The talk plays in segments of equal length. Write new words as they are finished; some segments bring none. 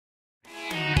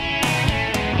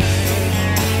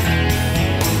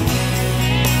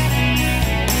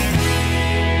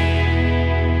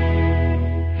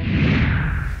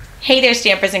Hey there,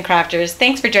 stampers and crafters.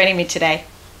 Thanks for joining me today.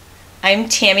 I'm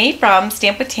Tami from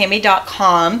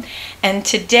stampwithtami.com, and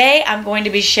today I'm going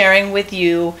to be sharing with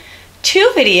you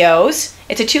two videos.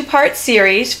 It's a two-part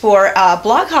series for a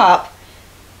Blog Hop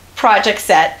project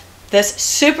set. This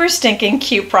super stinking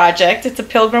cute project. It's a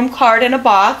pilgrim card in a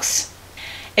box.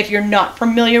 If you're not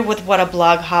familiar with what a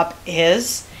Blog Hop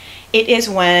is, it is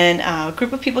when a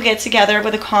group of people get together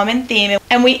with a common theme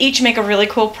and we each make a really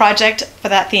cool project for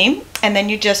that theme, and then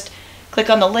you just click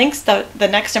on the links, the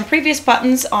next and previous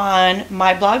buttons on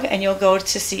my blog, and you'll go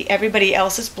to see everybody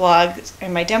else's blog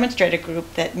in my demonstrator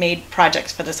group that made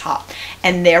projects for this hop.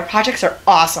 And their projects are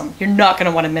awesome. You're not going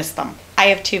to want to miss them. I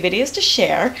have two videos to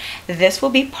share. This will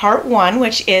be part one,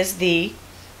 which is the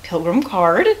pilgrim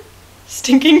card.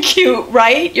 Stinking cute,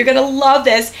 right? You're gonna love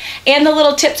this. And the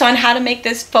little tips on how to make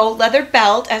this faux leather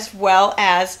belt, as well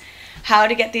as how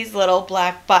to get these little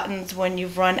black buttons when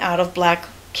you've run out of black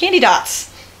candy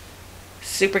dots.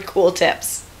 Super cool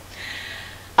tips.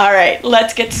 All right,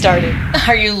 let's get started.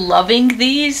 Are you loving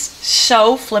these?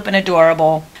 So flippin'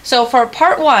 adorable. So for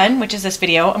part one, which is this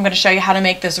video, I'm gonna show you how to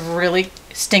make this really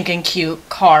stinking cute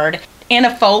card and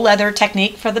a faux leather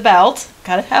technique for the belt.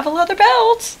 Gotta have a leather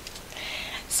belt.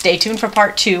 Stay tuned for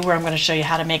part two, where I'm going to show you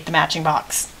how to make the matching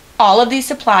box. All of these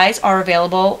supplies are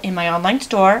available in my online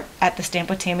store at the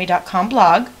stampwithtami.com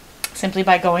blog, simply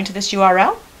by going to this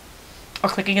URL or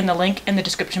clicking in the link in the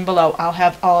description below. I'll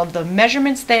have all of the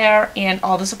measurements there and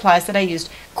all the supplies that I used.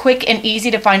 Quick and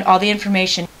easy to find all the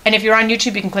information. And if you're on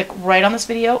YouTube, you can click right on this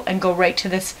video and go right to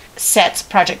this sets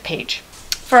project page.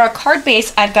 For our card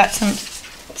base, I've got some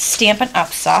Stampin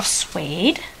Up soft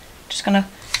suede. Just going to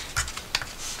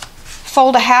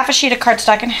fold a half a sheet of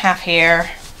cardstock in half here,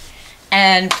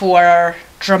 and for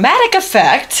dramatic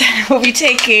effect, we'll be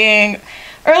taking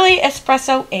early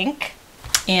espresso ink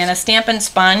and a Stampin'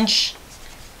 sponge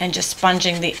and just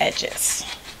sponging the edges.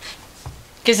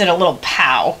 Gives it a little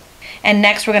pow. And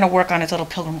next we're going to work on his little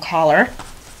pilgrim collar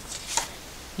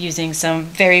using some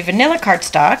very vanilla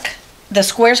cardstock. The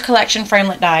Squares Collection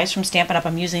framelit dies from Stampin' Up.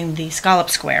 I'm using the scallop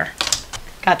square.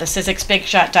 Got the Sizzix Big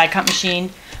Shot die cut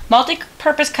machine.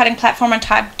 Multi-purpose cutting platform on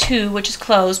type 2, which is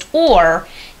closed, or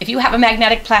if you have a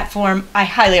magnetic platform, I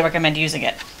highly recommend using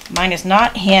it. Mine is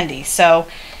not handy, so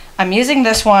I'm using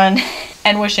this one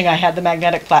and wishing I had the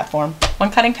magnetic platform.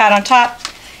 One cutting pad on top,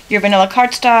 your vanilla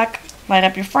cardstock, line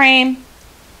up your frame,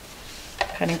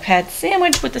 cutting pad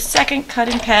sandwich with the second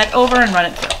cutting pad over and run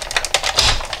it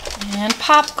through. And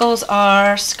pop goes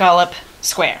our scallop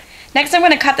square. Next I'm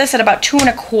going to cut this at about 2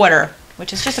 1/4,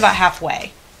 which is just about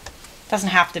halfway. Doesn't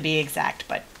have to be exact,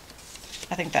 but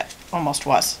I think that almost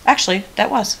was. Actually, that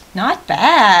was not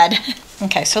bad.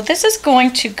 Okay, so this is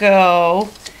going to go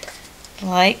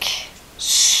like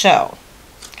so.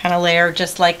 Kind of layer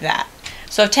just like that.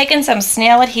 So I've taken some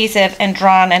snail adhesive and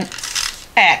drawn an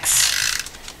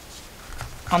X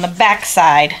on the back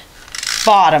side,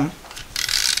 bottom.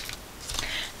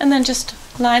 And then just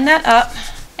line that up.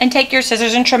 And take your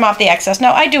scissors and trim off the excess.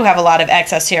 Now I do have a lot of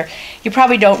excess here. You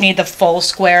probably don't need the full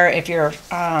square if you're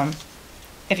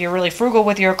really frugal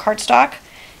with your cardstock.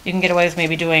 You can get away with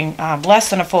maybe doing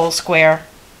less than a full square,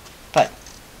 but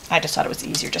I just thought it was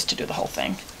easier just to do the whole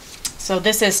thing. So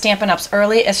this is Stampin' Up's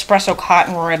Early Espresso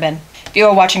Cotton Ribbon. If you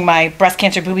were watching my breast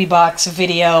cancer booby box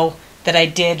video that I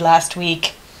did last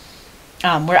week,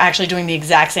 we're actually doing the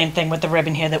exact same thing with the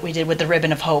ribbon here that we did with the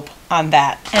Ribbon of Hope on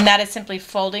that. And that is simply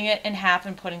folding it in half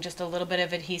and putting just a little bit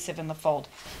of adhesive in the fold.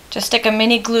 Just stick a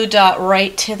mini glue dot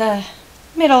right to the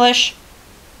middle-ish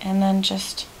and then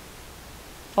just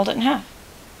fold it in half.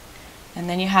 And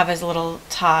then you have his little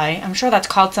tie. I'm sure that's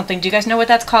called something. Do you guys know what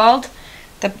that's called?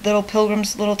 The little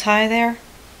pilgrim's little tie there?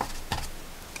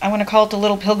 I want to call it the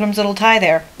little pilgrim's little tie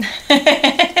there.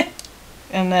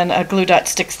 And then a glue dot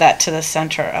sticks that to the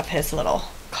center of his little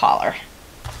collar.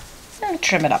 And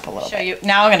trim it up a little bit.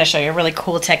 Now I'm going to show you a really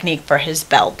cool technique for his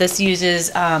belt. This uses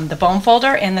the bone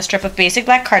folder and the strip of basic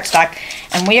black cardstock,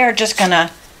 and we are just going to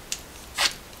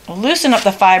loosen up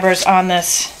the fibers on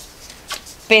this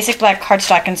basic black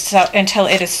cardstock until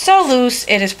it is so loose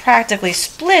it is practically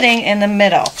splitting in the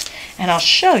middle. And I'll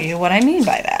show you what I mean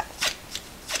by that.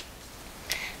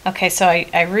 Okay, so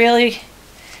I really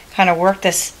kind of worked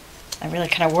this. I really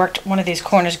kind of worked one of these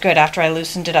corners good after I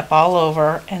loosened it up all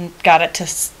over and got it to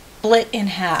split in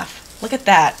half. Look at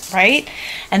that, right?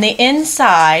 And the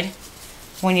inside,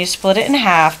 when you split it in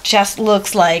half, just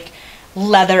looks like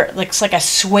leather, looks like a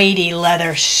suede-y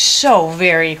leather. So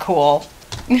very cool.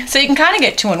 So you can kind of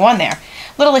get 2 in 1 there.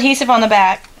 Little adhesive on the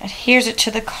back adheres it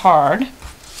to the card.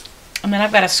 And then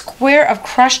I've got a square of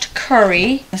crushed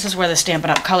curry. This is where the Stampin'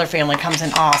 Up! Color family comes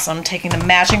in awesome. Taking the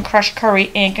matching crushed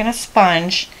curry ink and a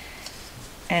sponge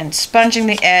and sponging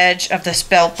the edge of this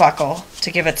belt buckle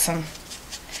to give it some,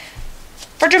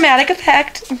 for dramatic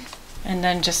effect. And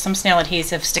then just some snail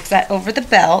adhesive, sticks that over the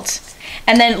belt.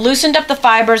 And then loosened up the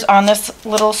fibers on this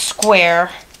little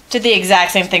square. Did the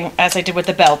exact same thing as I did with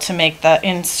the belt to make the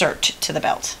insert to the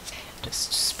belt.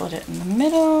 Just split it in the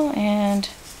middle, and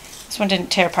this one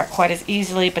didn't tear apart quite as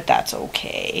easily, but that's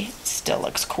okay. It still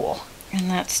looks cool. And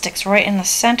that sticks right in the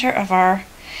center of our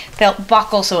belt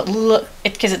buckle, so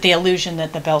it gives it the illusion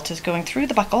that the belt is going through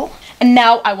the buckle. And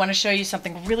now I want to show you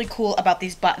something really cool about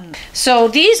these buttons. So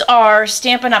these are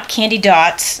Stampin' Up! Candy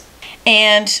dots,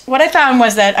 and what I found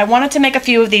was that I wanted to make a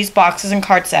few of these boxes and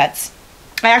card sets.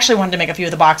 I actually wanted to make a few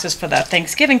of the boxes for the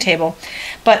Thanksgiving table,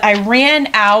 but I ran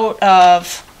out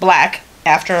of black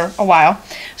after a while,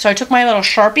 so I took my little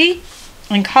Sharpie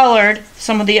and colored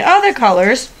some of the other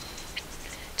colors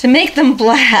to make them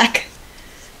black.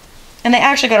 And they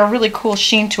actually got a really cool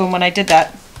sheen to them when I did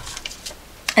that.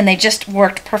 And they just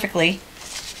worked perfectly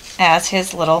as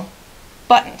his little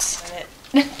buttons.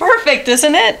 Perfect,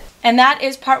 isn't it? And that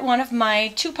is part one of my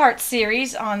two-part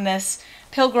series on this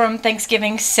Pilgrim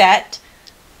Thanksgiving set.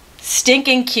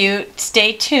 Stinking cute.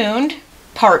 Stay tuned.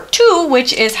 Part two,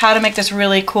 which is how to make this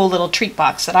really cool little treat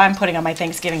box that I'm putting on my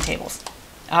Thanksgiving tables.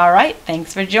 All right,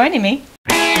 thanks for joining me.